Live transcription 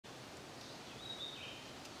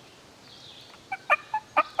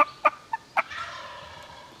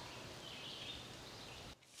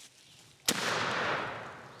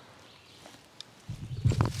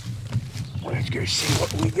here, see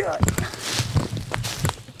what we got.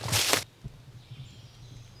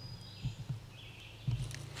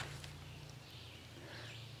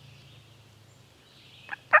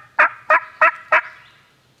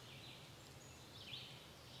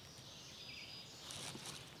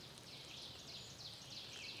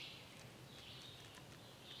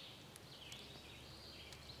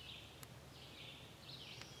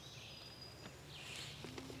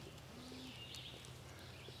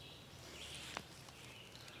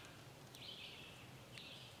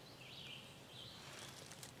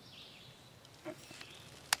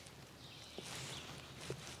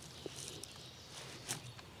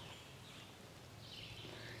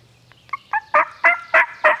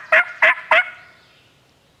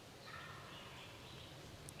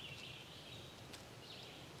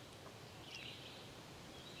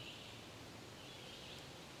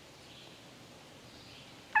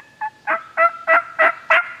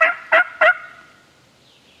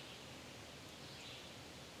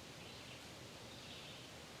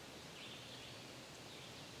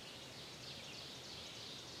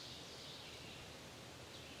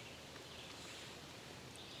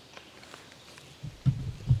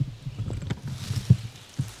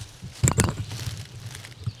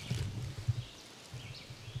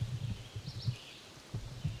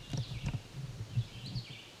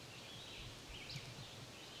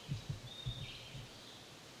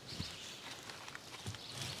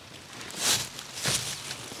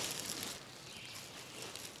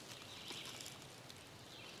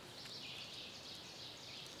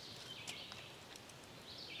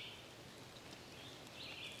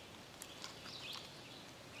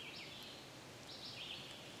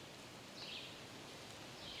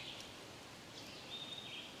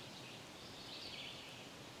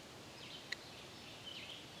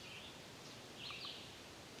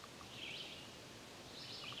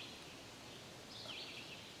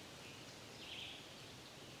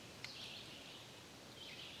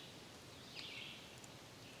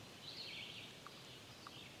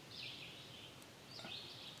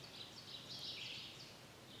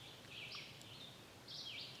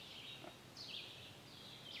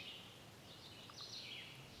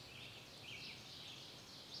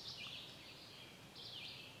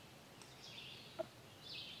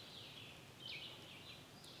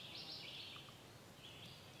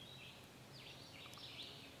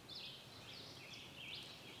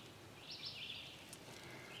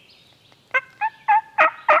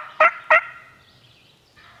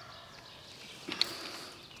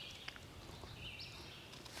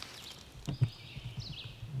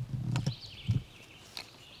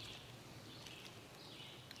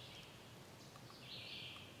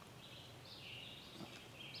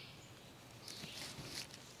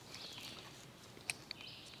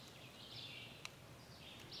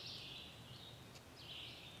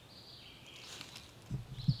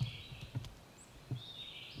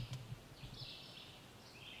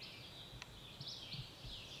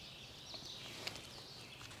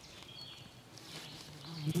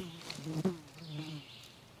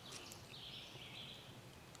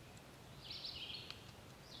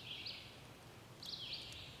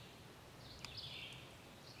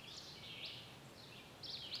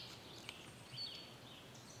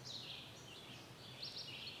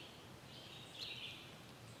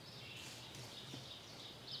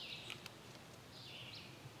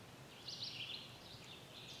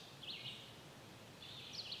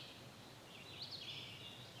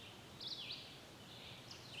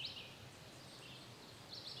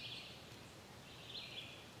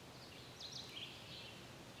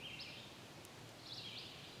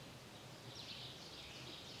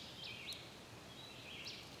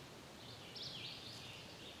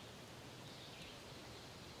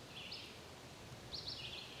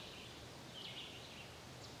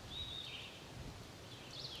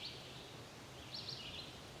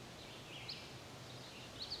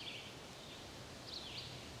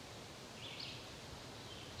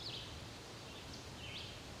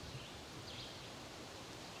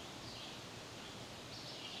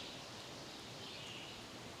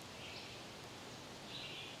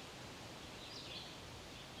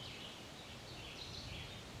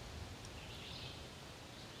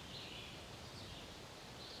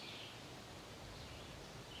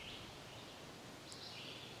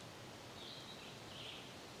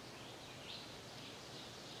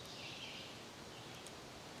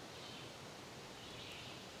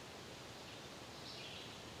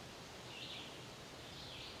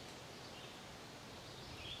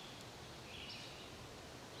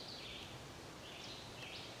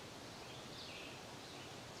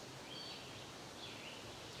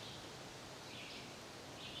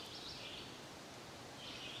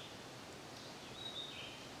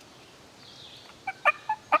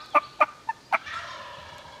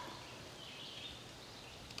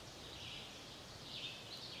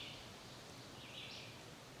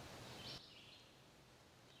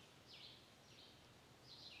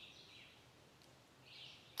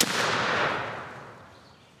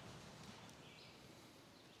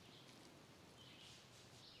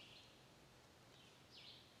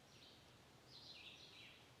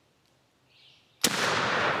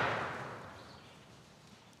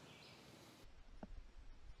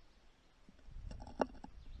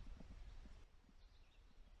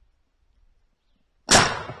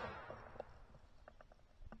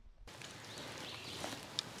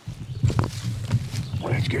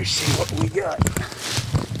 go see what we got.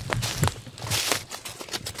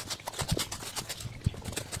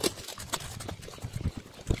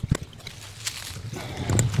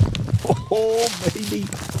 Oh, baby.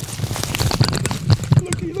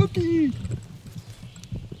 Looky, looky.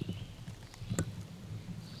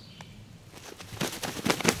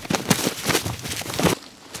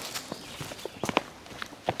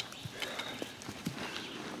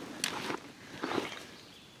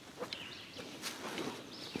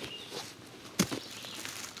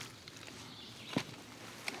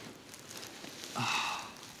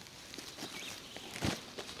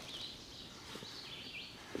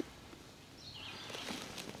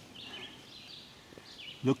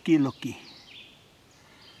 Looky, looky.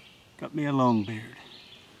 Got me a longbeard.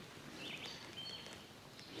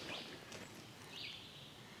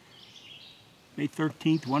 May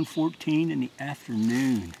 13th, 1:14 in the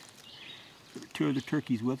afternoon. There were 2 other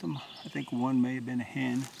turkeys with them. I think one may have been a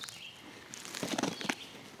hen.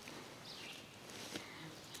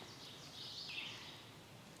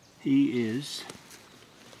 He is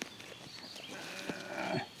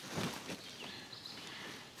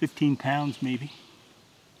 15 pounds maybe.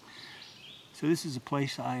 So this is a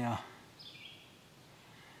place I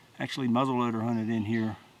actually muzzleloader hunted in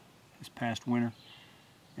here this past winter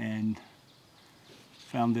and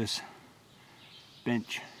found this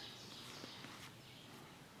bench.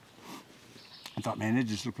 I thought, man, it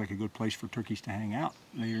just looked like a good place for turkeys to hang out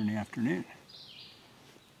later in the afternoon.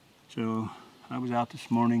 So I was out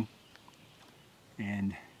this morning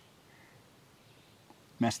and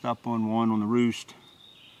messed up on one on the roost.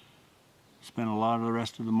 Spent a lot of the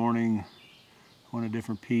rest of the morning on a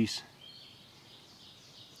different piece.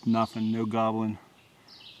 Nothing, no gobbling.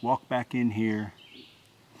 Walked back in here,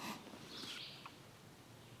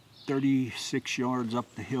 36 yards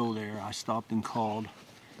up the hill there. I stopped and called,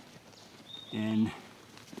 and I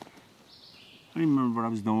don't even remember what I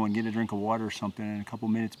was doing, getting a drink of water or something, and a couple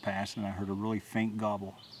minutes passed and I heard a really faint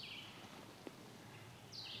gobble.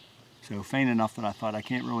 So faint enough that I thought I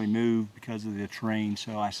can't really move because of the terrain,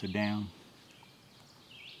 so I sat down.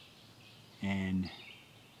 And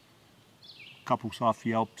a couple soft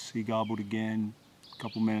yelps, he gobbled again. A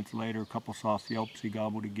couple minutes later, a couple soft yelps, he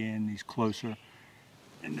gobbled again. He's closer.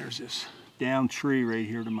 And there's this down tree right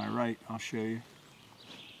here to my right, I'll show you,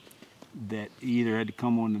 that he either had to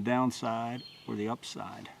come on the downside or the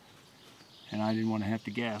upside. And I didn't want to have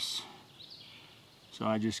to guess. So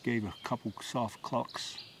I just gave a couple soft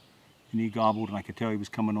clucks and he gobbled, and I could tell he was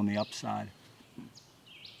coming on the upside.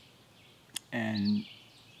 And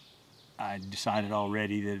I decided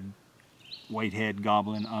already that whitehead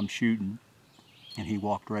gobbling, I'm shooting. And he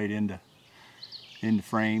walked right into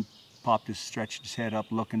frame, stretched his head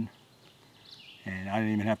up looking. And I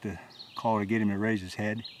didn't even have to call to get him to raise his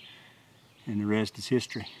head. And the rest is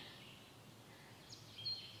history.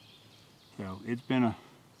 So it's been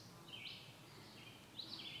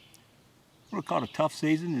what I call a tough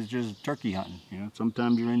season is just turkey hunting. You know,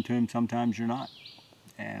 sometimes you're into him, sometimes you're not.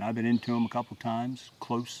 And I've been into him a couple times,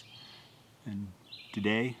 close. And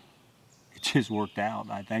today, it just worked out.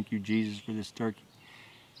 I thank you, Jesus, for this turkey.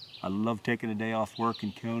 I love taking a day off work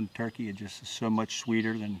and killing a turkey. It just is so much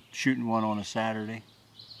sweeter than shooting one on a Saturday.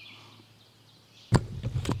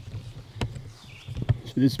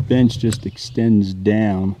 So this bench just extends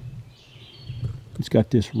down. It's got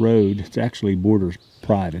this road. It's actually borders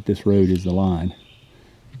private. This road is the line.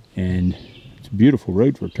 And it's a beautiful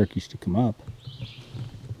road for turkeys to come up.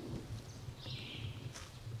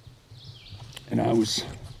 And I'm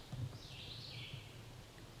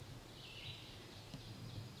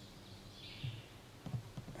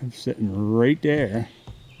sitting right there.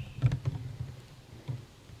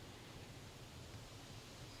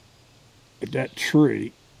 At that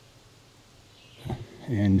tree.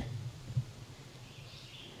 And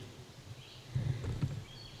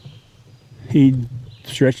he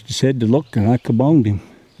stretched his head to look, and I kabonged him.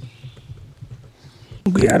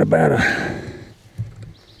 We got about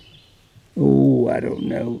I don't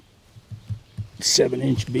know,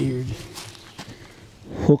 7-inch beard.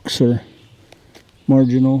 Hooks are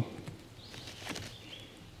marginal,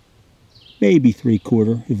 maybe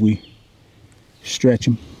 3/4 if we stretch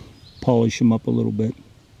them, polish them up a little bit.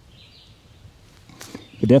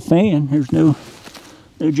 But that fan, there's no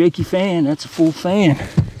jakey fan. That's a full fan,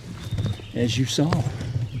 as you saw.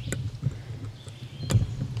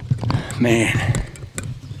 Man.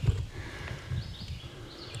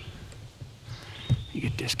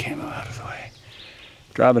 Get this camo out of the way.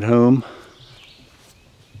 Driving home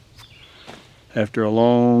after a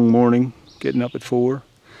long morning, getting up at 4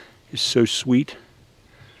 is so sweet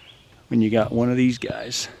when you got one of these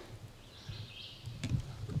guys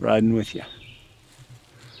riding with you.